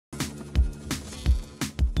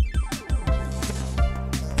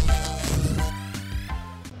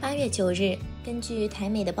月9日，根据台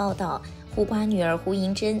媒的报道，胡瓜女儿胡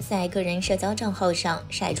银珍在个人社交账号上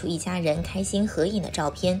晒出一家人开心合影的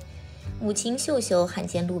照片，母亲秀秀罕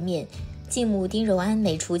见露面，继母丁柔安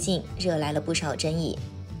没出镜，惹来了不少争议。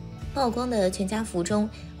曝光的全家福中，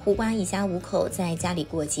胡瓜一家5口在家里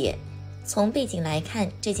过节。从背景来看，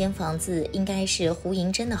这间房子应该是胡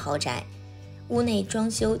银珍的豪宅，屋内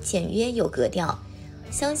装修简约有格调，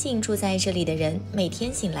相信住在这里的人每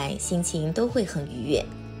天醒来心情都会很愉悦。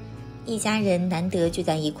一家人难得聚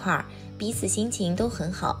在一块儿，彼此心情都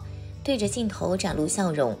很好，对着镜头展露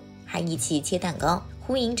笑容，还一起切蛋糕。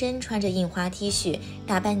胡银珍穿着印花 T 恤，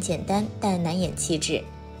打扮简单但难掩气质。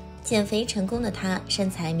减肥成功的她身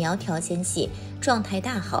材苗条纤细，状态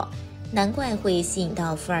大好，难怪会吸引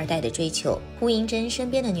到富二代的追求。胡银珍身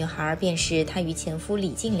边的女孩便是她与前夫李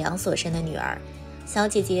进良所生的女儿，小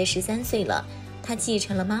姐姐13岁了，她继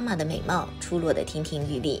承了妈妈的美貌，出落得亭亭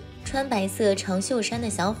玉立。穿白色长袖衫的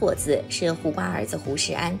小伙子是胡瓜儿子胡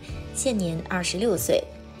世安，现年26岁，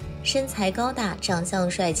身材高大，长相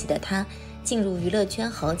帅气的他进入娱乐圈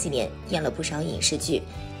好几年，演了不少影视剧，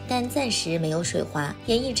但暂时没有水花，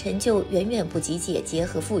演艺成就远远不及姐姐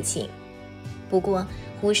和父亲。不过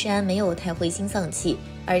胡世安没有太灰心丧气，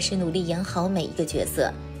而是努力演好每一个角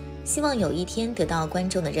色，希望有一天得到观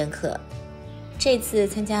众的认可。这次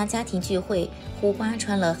参加家庭聚会，胡瓜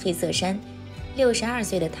穿了黑色衫，62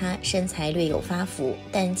岁的他身材略有发福，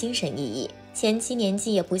但精神奕奕，前妻年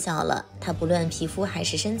纪也不小了，他不论皮肤还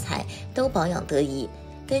是身材都保养得宜，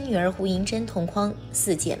跟女儿胡银珍同框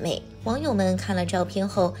4姐妹。网友们看了照片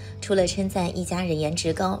后，除了称赞一家人颜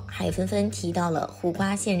值高，还纷纷提到了胡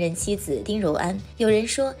瓜现任妻子丁柔安。有人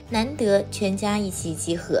说难得全家一起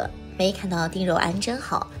集合，没看到丁柔安真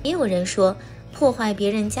好，也有人说破坏别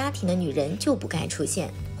人家庭的女人就不该出现。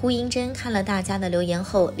胡银珍看了大家的留言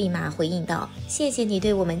后，立马回应道：谢谢你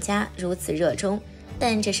对我们家如此热衷，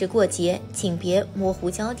但这是过节，请别模糊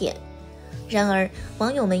焦点。然而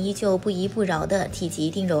网友们依旧不依不饶地提及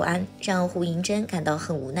丁柔安，让胡银珍感到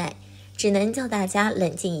很无奈，只能叫大家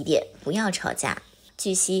冷静一点，不要吵架。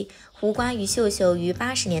据悉，胡瓜与秀秀于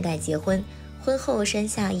80年代结婚，婚后生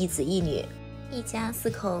下1子1女，一家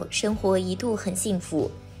4口生活一度很幸福。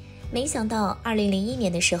没想到2001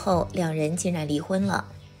年的时候，两人竟然离婚了。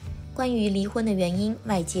关于离婚的原因，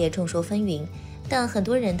外界众说纷纭，但很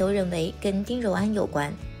多人都认为跟丁柔安有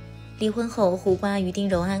关。离婚后，胡瓜与丁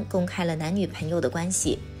柔安公开了男女朋友的关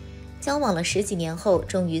系，交往了10几年后，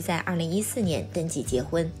终于在2014年登记结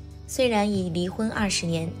婚。虽然已离婚20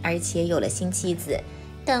年，而且有了新妻子，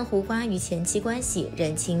但胡瓜与前妻关系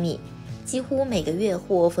仍亲密，几乎每个月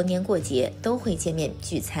或逢年过节都会见面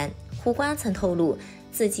聚餐。胡瓜曾透露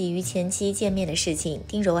自己与前妻见面的事情，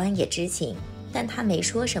丁柔安也知情，但他没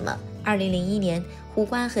说什么。2001年，胡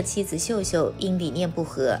瓜和妻子秀秀因理念不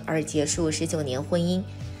合而结束19年婚姻，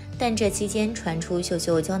但这期间传出秀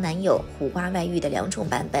秀交男友、胡瓜外遇的2种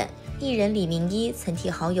版本。艺人李明一曾替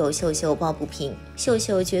好友秀秀抱不平，秀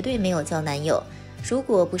秀绝对没有交男友，如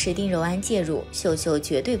果不是丁柔安介入，秀秀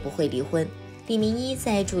绝对不会离婚。李明一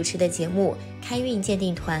在主持的节目《开运鉴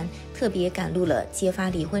定团》特别赶录了揭发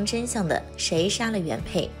离婚真相的谁杀了原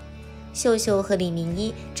配。秀秀和李明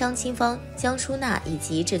一、张清芳、江淑娜以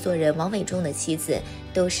及制作人王伟忠的妻子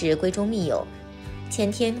都是闺中密友。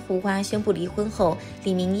前天胡瓜宣布离婚后，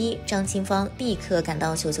李明一、张清芳立刻赶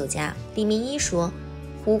到秀秀家。李明一说，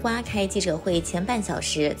胡瓜开记者会前半小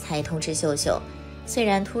时才通知秀秀，虽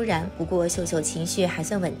然突然，不过秀秀情绪还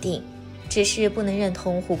算稳定，只是不能认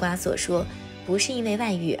同胡瓜所说不是因为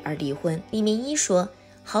外遇而离婚。李明一说，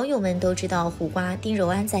好友们都知道胡瓜丁柔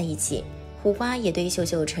安在一起，胡瓜也对秀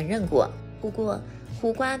秀承认过，不过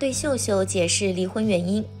胡瓜对秀秀解释离婚原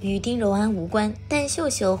因与丁柔安无关，但秀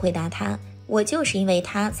秀回答他，我就是因为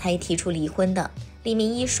他才提出离婚的。李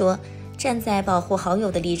明一说，站在保护好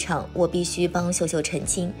友的立场，我必须帮秀秀澄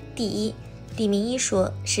清。第一，李明一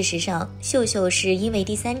说，事实上秀秀是因为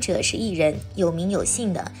第三者是艺人，有名有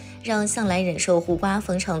姓的，让向来忍受胡瓜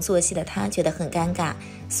逢场作戏的他觉得很尴尬，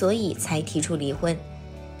所以才提出离婚。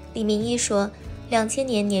李明一说，2000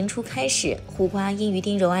年年初开始，胡瓜因与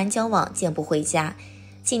丁柔安交往见不回家，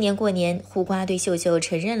今年过年，胡瓜对秀秀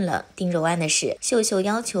承认了丁柔安的事，秀秀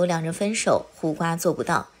要求2人分手，胡瓜做不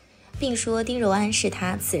到，并说丁柔安是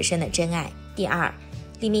他此生的真爱。第二，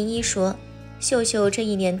李明一说，秀秀这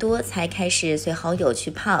1年多才开始随好友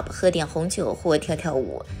去 pub 喝点红酒或跳跳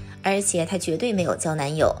舞，而且她绝对没有交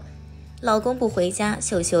男友。老公不回家，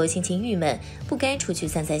秀秀心情郁闷，不该出去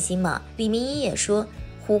散散心吗？李明一也说，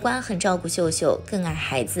胡瓜很照顾秀秀，更爱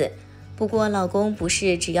孩子，不过老公不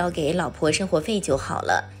是只要给老婆生活费就好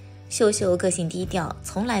了。秀秀个性低调，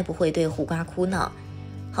从来不会对胡瓜哭闹，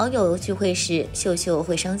好友聚会时秀秀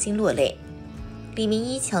会伤心落泪。李明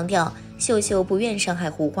一强调，秀秀不愿伤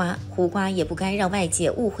害胡瓜，胡瓜也不该让外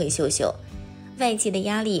界误会秀秀。外界的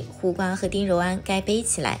压力，胡瓜和丁柔安该背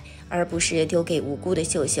起来，而不是丢给无辜的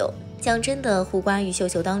秀秀。讲真的，胡瓜与秀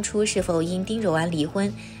秀当初是否因丁柔安离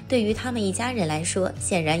婚，对于他们一家人来说，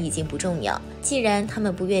显然已经不重要。既然他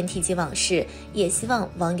们不愿提及往事，也希望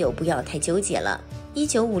网友不要太纠结了。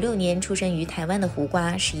1956年出生于台湾的胡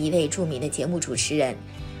瓜是一位著名的节目主持人，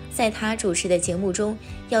在他主持的节目中，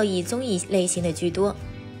要以综艺类型的居多，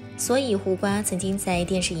所以胡瓜曾经在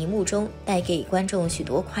电视荧幕中带给观众许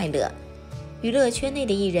多快乐。娱乐圈内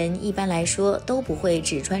的艺人一般来说都不会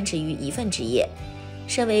只专职于一份职业，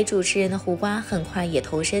身为主持人的胡瓜很快也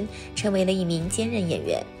投身成为了一名兼任演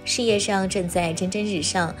员，事业上正在蒸蒸日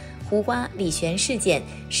上。胡瓜李璇事件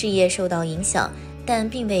事业受到影响，但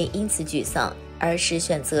并未因此沮丧，而是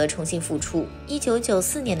选择重新复出。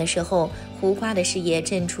1994年的时候，胡瓜的事业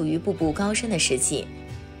正处于步步高升的时期，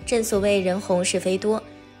正所谓人红是非多，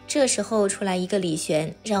这时候出来一个李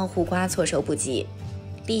璇，让胡瓜措手不及。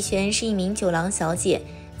李璇是一名酒廊小姐，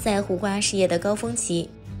在胡瓜事业的高峰期，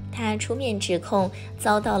她出面指控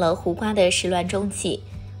遭到了胡瓜的始乱终弃，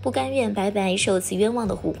不甘愿白白受此冤枉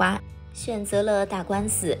的胡瓜选择了打官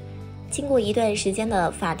司。经过一段时间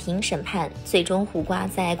的法庭审判，最终胡瓜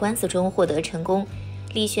在官司中获得成功，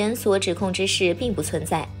李璇所指控之事并不存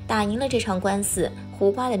在。打赢了这场官司，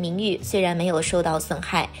胡瓜的名誉虽然没有受到损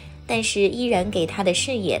害，但是依然给他的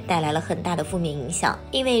事业带来了很大的负面影响。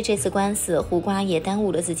因为这次官司，胡瓜也耽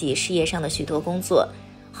误了自己事业上的许多工作，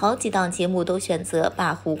好几档节目都选择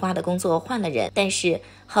把胡瓜的工作换了人，但是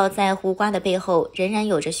好在胡瓜的背后仍然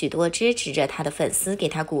有着许多支持着他的粉丝给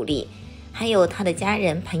他鼓励，还有他的家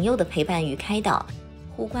人朋友的陪伴与开导。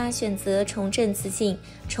胡瓜选择重振自信，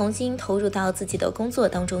重新投入到自己的工作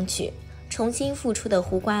当中去。重新复出的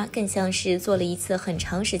胡瓜更像是做了一次很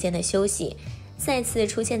长时间的休息，再次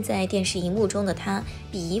出现在电视荧幕中的他，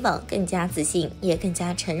比以往更加自信，也更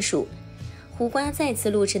加成熟。胡瓜再次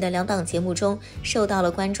录制的2档节目中，受到了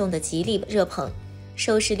观众的极力热捧，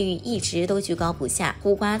收视率一直都居高不下，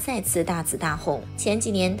胡瓜再次大紫大红。前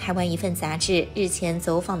几年，台湾一份杂志日前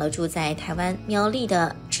走访了住在台湾苗栗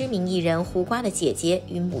的知名艺人胡瓜的姐姐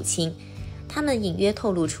与母亲，他们隐约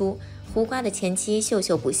透露出胡瓜的前妻秀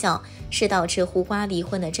秀不孝是导致胡瓜离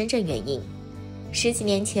婚的真正原因。10几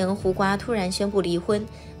年前，胡瓜突然宣布离婚，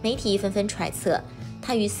媒体纷纷揣测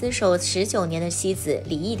他与厮守19年的妻子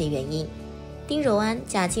离异的原因。丁柔安、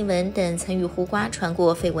贾静雯等曾与胡瓜传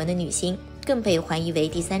过绯闻的女星更被怀疑为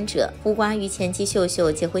第三者。胡瓜与前妻秀秀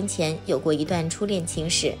结婚前有过一段初恋情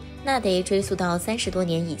史，那得追溯到30多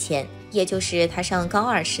年以前，也就是他上高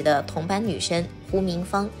2时的同班女生胡明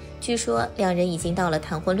芳。据说两人已经到了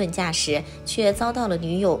谈婚论嫁时，却遭到了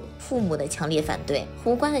女友父母的强烈反对。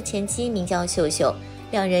胡瓜的前妻名叫秀秀，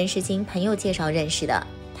两人是经朋友介绍认识的。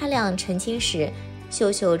他俩成亲时，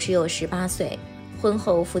秀秀只有18岁，婚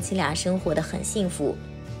后夫妻俩生活得很幸福。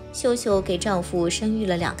秀秀给丈夫生育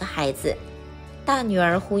了2个孩子，大女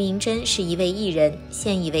儿胡银珍是一位艺人，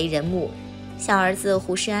现已为人母。小儿子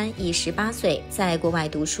胡世安已18岁，在国外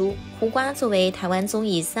读书。胡瓜作为台湾综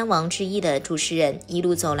艺3王之一的主持人，一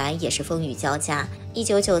路走来也是风雨交加。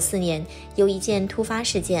1994年，有一件突发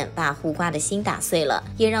事件把胡瓜的心打碎了，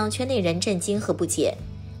也让圈内人震惊和不解，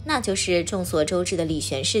那就是众所周知的李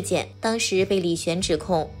璇事件。当时被李璇指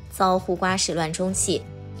控遭胡瓜始乱终弃，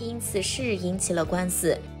因此事引起了官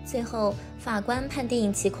司，最后法官判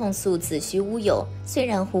定其控诉子虚乌有。虽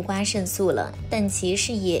然胡瓜胜诉了，但其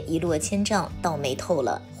事业一落千丈，倒霉透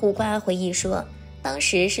了。胡瓜回忆说，当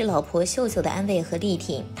时是老婆秀秀的安慰和力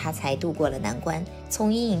挺，他才度过了难关，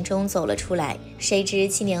从阴影中走了出来。谁知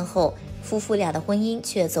7年后，夫妇俩的婚姻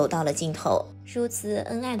却走到了尽头。如此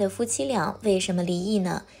恩爱的夫妻俩为什么离异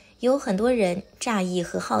呢？有很多人诧异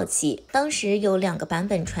和好奇。当时有2个版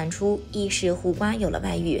本传出，一是胡瓜有了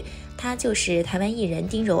外遇，他就是台湾艺人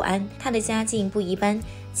丁柔安，他的家境不一般，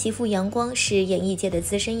其父杨光是演艺界的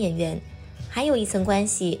资深演员，还有一层关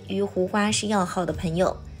系与胡瓜是要好的朋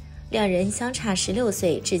友，两人相差16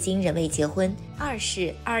岁，至今仍未结婚。二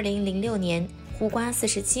是2006年胡瓜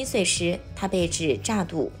47岁时，他被指诈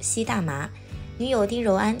赌吸大麻，女友丁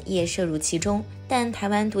柔安也涉入其中。但台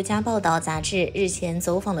湾独家报道杂志日前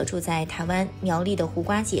走访了住在台湾苗栗的胡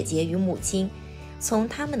瓜姐姐与母亲，从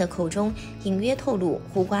他们的口中隐约透露，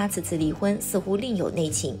胡瓜此次离婚似乎另有内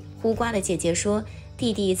情。胡瓜的姐姐说，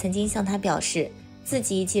弟弟曾经向他表示，自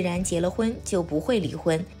己既然结了婚就不会离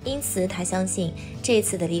婚，因此他相信这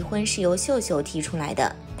次的离婚是由秀秀提出来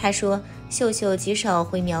的。他说，秀秀极少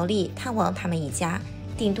回苗栗探望他们一家，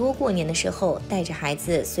顶多过年的时候带着孩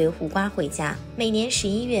子随胡瓜回家。每年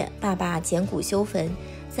11月，爸爸捡骨修坟，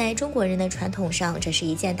在中国人的传统上，这是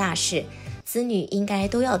一件大事，子女应该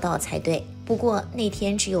都要到才对。不不过那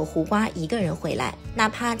天只有胡瓜一个人回来，哪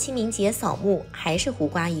怕清明节扫墓还是胡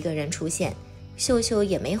瓜一个人出现，秀秀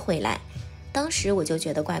也没回来。当时我就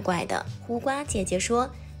觉得怪怪的。胡瓜姐姐说，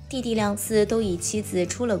弟弟2次都以妻子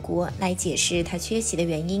出了国来解释他缺席的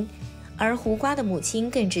原因，而胡瓜的母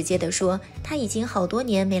亲更直接地说，他已经好多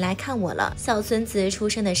年没来看我了。小孙子出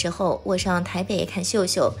生的时候，我上台北看秀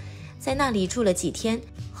秀，在那里住了几天，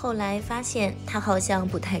后来发现他好像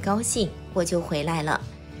不太高兴，我就回来了。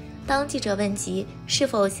当记者问及是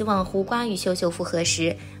否希望胡瓜与秀秀复合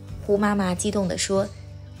时，胡妈妈激动地说，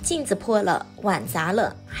镜子破了，碗砸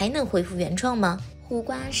了，还能恢复原状吗？胡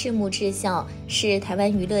瓜弑母至孝是台湾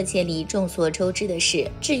娱乐界里众所周知的事，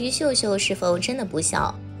至于秀秀是否真的不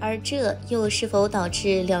孝，而这又是否导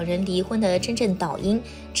致2人离婚的真正导因，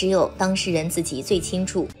只有当事人自己最清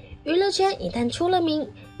楚。娱乐圈一旦出了名，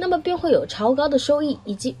那么便会有超高的收益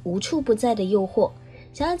以及无处不在的诱惑，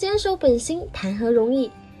想要坚守本心谈何容易。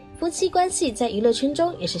夫妻关系在娱乐圈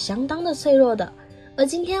中也是相当的脆弱的，而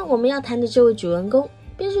今天我们要谈的这位主人公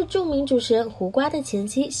便是著名主持人胡瓜的前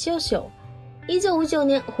妻秀秀。1959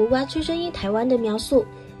年，胡瓜出生于台湾的苗栗，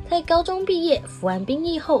在高中毕业服完兵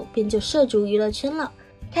役后便就涉足娱乐圈了，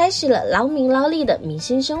开始了劳民劳力的明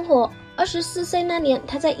星生活。24岁那年，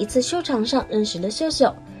他在一次秀场上认识了秀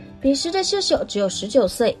秀，彼时的秀秀只有19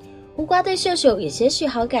岁，胡瓜对秀秀有些许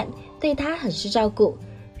好感，对她很是照顾，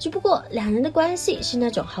只不过2人的关系是那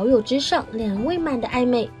种好友之上恋人未满的暧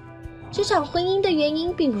昧。这场婚姻的原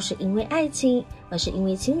因并不是因为爱情，而是因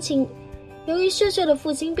为亲情。由于秀秀的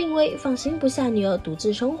父亲病危，放心不下女儿独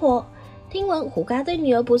自生活，听闻胡瓜对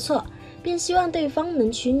女儿不错，便希望对方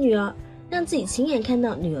能娶女儿，让自己亲眼看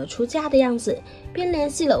到女儿出嫁的样子，便联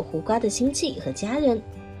系了胡瓜的亲戚和家人。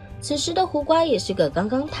此时的胡瓜也是个刚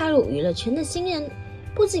刚踏入娱乐圈的新人，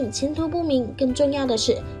不仅前途不明，更重要的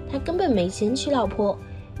是他根本没钱娶老婆，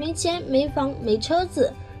没钱没房没车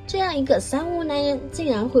子，这样一个三无男人竟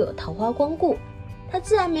然会有桃花光顾，他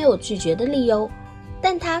自然没有拒绝的理由。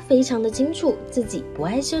但他非常的清楚自己不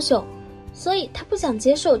爱秀秀，所以他不想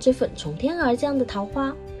接受这份从天而降的桃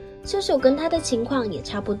花。秀秀跟他的情况也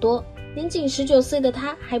差不多，年仅19岁的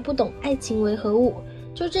他还不懂爱情为何物，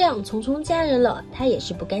就这样匆匆嫁人了，他也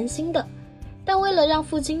是不甘心的。但为了让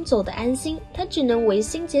父亲走得安心，他只能违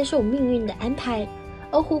心接受命运的安排，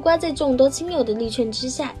而胡瓜在众多亲友的力劝之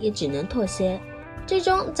下也只能妥协。最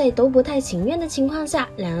终在都不太情愿的情况下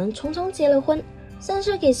，2人匆匆结了婚，算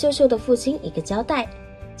是给秀秀的父亲一个交代。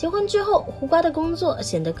结婚之后，胡瓜的工作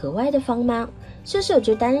显得格外的繁忙，秀秀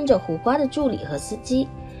就担任着胡瓜的助理和司机。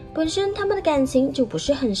本身他们的感情就不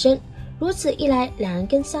是很深，如此一来，2人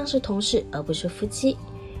更像是同事而不是夫妻。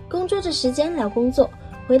工作的时间聊工作，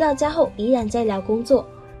回到家后依然在聊工作。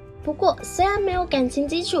不过虽然没有感情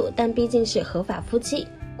基础，但毕竟是合法夫妻，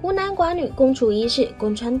孤男寡女共处一室，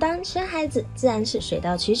共穿裆生孩子，自然是水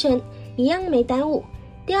到渠成，一样没耽误。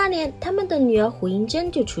第2年，他们的女儿胡银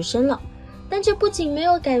珍就出生了。但这不仅没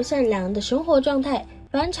有改善2人的生活状态，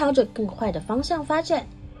反而朝着更坏的方向发展。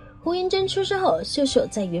胡银珍出生后，秀秀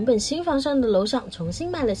在原本新房上的楼上重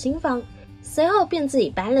新买了新房，随后便自己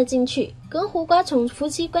搬了进去，跟胡瓜从夫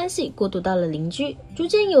妻关系过渡到了邻居，逐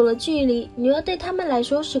渐有了距离。女儿对他们来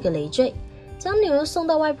说是个累赘，将女儿送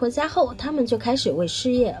到外婆家后，他们就开始为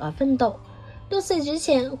事业而奋斗。6岁之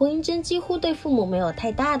前，胡银珍几乎对父母没有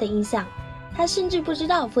太大的印象，她甚至不知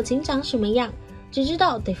道父亲长什么样，只知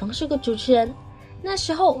道对方是个主持人。那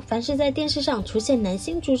时候凡是在电视上出现男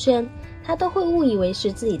性主持人，他都会误以为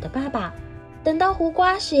是自己的爸爸。等到胡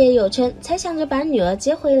瓜事业有成，才想着把女儿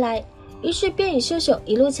接回来，于是便与秀秀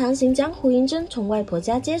一路强行将胡银珍从外婆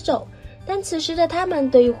家接走。但此时的他们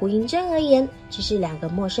对于胡银珍而言只是2个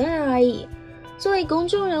陌生人而已。作为公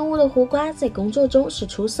众人物的胡瓜在工作中是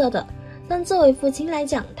出色的，但作为父亲来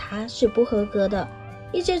讲，他是不合格的。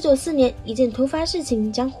1994年，一件突发事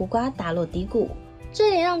情将胡瓜打落低谷，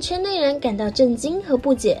这也让圈内人感到震惊和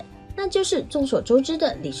不解，那就是众所周知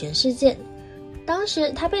的李璇事件。当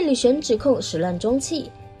时他被李璇指控始乱终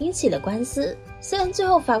弃，引起了官司。虽然最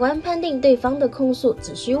后法官判定对方的控诉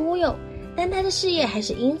子虚乌有，但他的事业还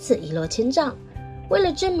是因此一落千丈。为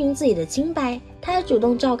了证明自己的清白，他还主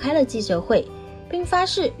动召开了记者会，并发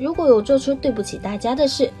誓如果有做出对不起大家的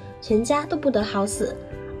事，全家都不得好死。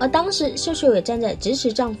而当时秀秀也站在支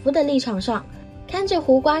持丈夫的立场上，看着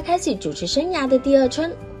胡瓜开启主持生涯的第2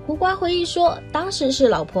春，胡瓜回忆说，当时是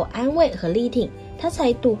老婆安慰和力挺，他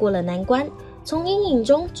才度过了难关，从阴影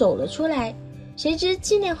中走了出来。谁知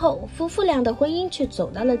7年后，夫妇俩的婚姻却走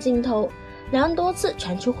到了尽头，2人多次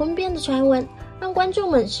传出婚变的传闻，让观众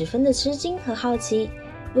们十分的吃惊和好奇。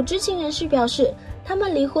有知情人士表示，他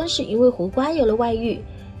们离婚是因为胡瓜有了外遇，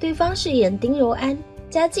对方是演丁柔安，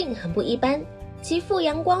家境很不一般。其父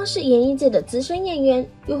杨光是演艺界的资深演员，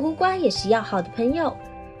与胡瓜也是要好的朋友，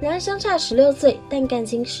两人相差16岁，但感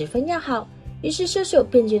情十分要好。于是秀秀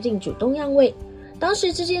便决定主动让位。当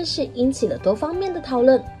时这件事引起了多方面的讨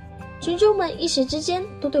论，群众们一时之间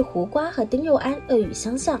都对胡瓜和丁柔安恶语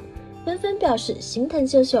相向，纷纷表示心疼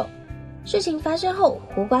秀秀。事情发生后，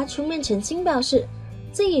胡瓜出面澄清，表示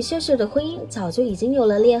自己与秀秀的婚姻早就已经有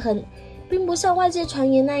了裂痕，并不像外界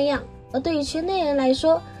传言那样。而对于圈内人来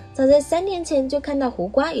说，早在3年前就看到胡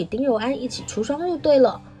瓜与丁柔安一起出双入对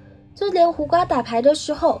了，就连胡瓜打牌的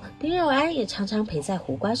时候，丁柔安也常常陪在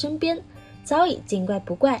胡瓜身边，早已见怪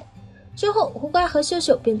不怪。之后胡瓜和秀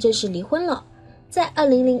秀便正式离婚了。在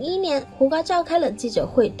2001年，胡瓜召开了记者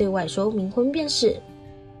会，对外说明婚变事，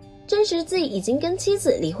证实自己已经跟妻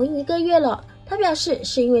子离婚1个月了。他表示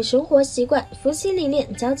是因为生活习惯、夫妻理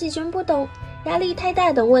念、交际圈不同、压力太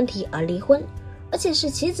大等问题而离婚，而且是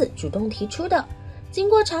妻子主动提出的。经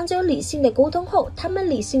过长久理性的沟通后，他们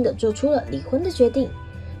理性地做出了离婚的决定。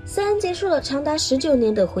虽然结束了长达19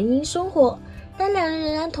年的婚姻生活，但两人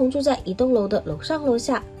仍然同住在一栋楼的楼上楼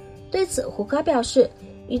下。对此，胡瓜表示，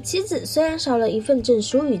与妻子虽然少了一份证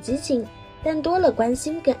书与激情，但多了关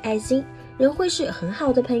心跟爱心，仍会是很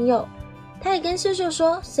好的朋友。他也跟秀秀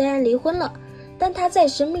说，虽然离婚了，但他在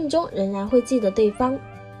生命中仍然会记得对方。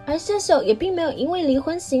而秀秀也并没有因为离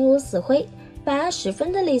婚心如死灰，反而十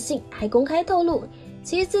分的理性，还公开透露，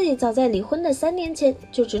其实自己早在离婚的3年前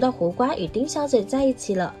就知道胡瓜与丁小姐在一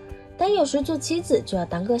起了，但有时做妻子就要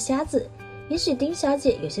当个瞎子。也许丁小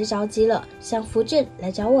姐有些着急了，想扶正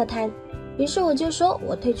来找我谈，于是我就说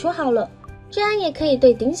我退出好了，这样也可以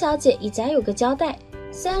对丁小姐一家有个交代。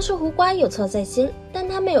虽然说胡瓜有错在先，但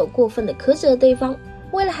他没有过分的苛责对方，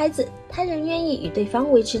为了孩子，他仍愿意与对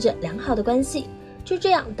方维持着良好的关系，就这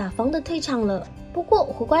样大方的退场了。不过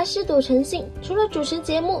胡瓜嗜赌成性，除了主持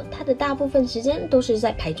节目，他的大部分时间都是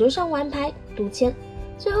在牌桌上玩牌赌钱，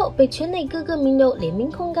最后被圈内各个名流联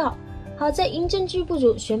名控告，好在因证据不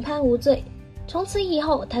足宣判无罪。从此以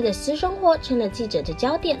后，他的私生活成了记者的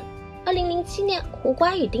焦点。2007年，胡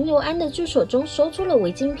瓜与丁柔安的住所中搜出了违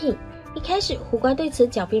禁品。一开始，胡瓜对此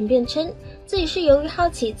狡辩辩称自己是由于好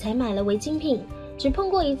奇才买了违禁品，只碰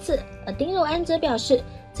过1次，而丁柔安则表示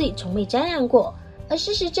自己从未沾染过。而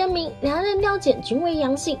事实证明，两人尿检均为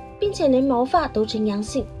阳性，并且连毛发都呈阳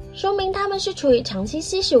性，说明他们是处于长期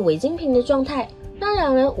吸食违禁品的状态，让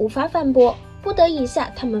两人无法反驳。不得已下，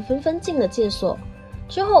他们纷纷进了戒所。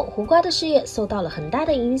之后，胡瓜的事业受到了很大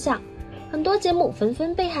的影响，很多节目纷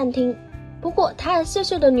纷被喊停。不过，他和秀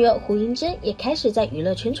秀的女儿胡盈珍也开始在娱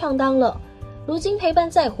乐圈闯荡了。如今陪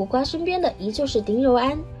伴在胡瓜身边的依旧是丁柔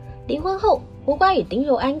安。离婚后，胡瓜与丁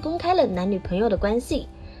柔安公开了男女朋友的关系，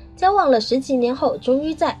交往了10几年后，终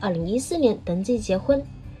于在2014年登记结婚。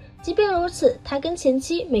即便如此，他跟前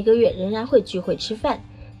妻每个月仍然会聚会吃饭，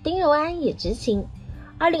丁柔安也知情。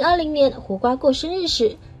2020年，胡瓜过生日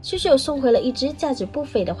时，秀秀送回了一只价值不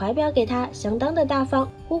菲的怀表给他，相当的大方。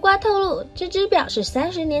胡瓜透露，这只表是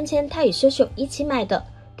30年前他与秀秀一起买的，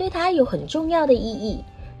对他有很重要的意义。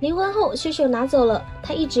离婚后，秀秀拿走了，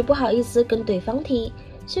他一直不好意思跟对方提。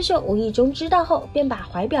秀秀无意中知道后，便把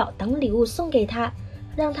怀表当礼物送给他，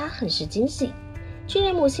让他很是惊喜。去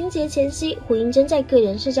年母亲节前夕，胡盈珍在个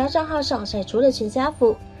人社交账号上晒出了全家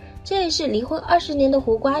福，这也是离婚20年的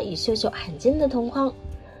胡瓜与秀秀罕见的同框。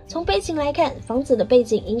从背景来看，房子的背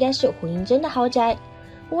景应该是胡盈珍的豪宅，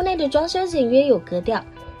屋内的装修简约有格调，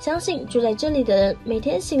相信住在这里的人每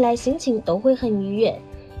天醒来心情都会很愉悦。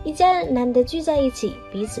一家人难得聚在一起，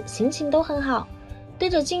彼此心情都很好，对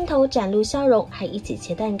着镜头展露笑容，还一起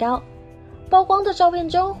切蛋糕。曝光的照片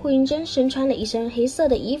中，胡盈珍身穿了一身黑色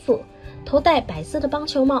的衣服，头戴白色的棒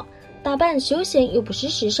球帽，打扮休闲又不失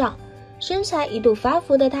时尚。身材一度发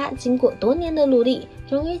福的她，经过多年的努力，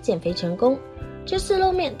终于减肥成功。这次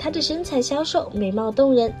露面，她的身材消瘦，美貌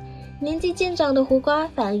动人。年纪渐长的胡瓜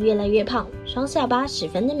反而越来越胖，双下巴十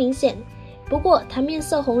分的明显。不过他面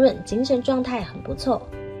色红润，精神状态很不错。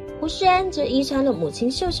胡世安则遗传了母亲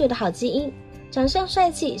秀秀的好基因，长相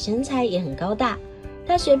帅气，身材也很高大。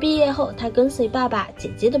大学毕业后，他跟随爸爸、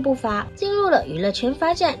姐姐的步伐，进入了娱乐圈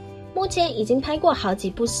发展。目前已经拍过好几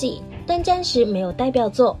部戏，但暂时没有代表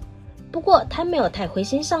作。不过他没有太灰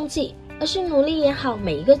心丧气，而是努力演好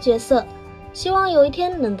每一个角色，希望有一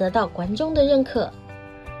天能得到观众的认可。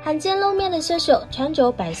罕见露面的秀秀穿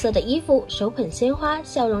着白色的衣服，手捧鲜花，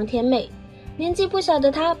笑容甜美。年纪不小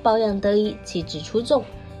的她保养得宜，气质出众，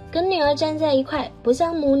跟女儿站在一块，不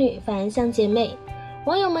像母女，反而像姐妹。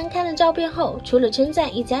网友们看了照片后，除了称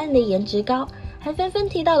赞一家人的颜值高，还纷纷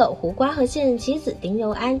提到了胡瓜和现任妻子丁柔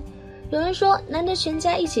安。有人说难得全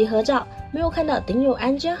家一起合照，没有看到丁柔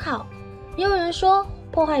安真好。也有人说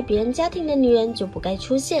破坏别人家庭的女人就不该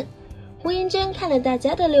出现。胡银珍看了大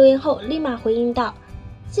家的留言后，立马回应道：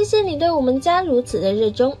谢谢你对我们家如此的热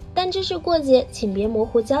衷，但这是过节，请别模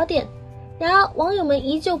糊焦点。然而网友们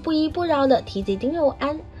依旧不依不饶地提及丁柔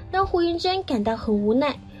安，让胡银珍感到很无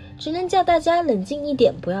奈，只能叫大家冷静一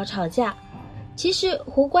点，不要吵架。其实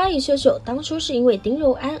胡瓜与秀秀当初是因为丁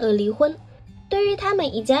柔安而离婚，对于他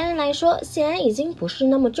们一家人来说，显然已经不是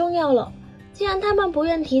那么重要了。既然他们不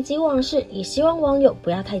愿提及往事，也希望网友不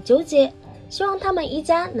要太纠结，希望他们一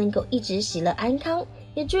家能够一直喜乐安康，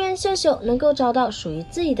也祝愿秀秀能够找到属于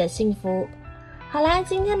自己的幸福。好啦，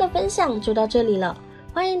今天的分享就到这里了，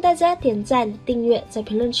欢迎大家点赞、订阅，在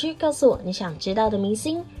评论区告诉我你想知道的明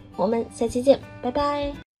星。我们下期见，拜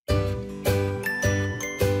拜。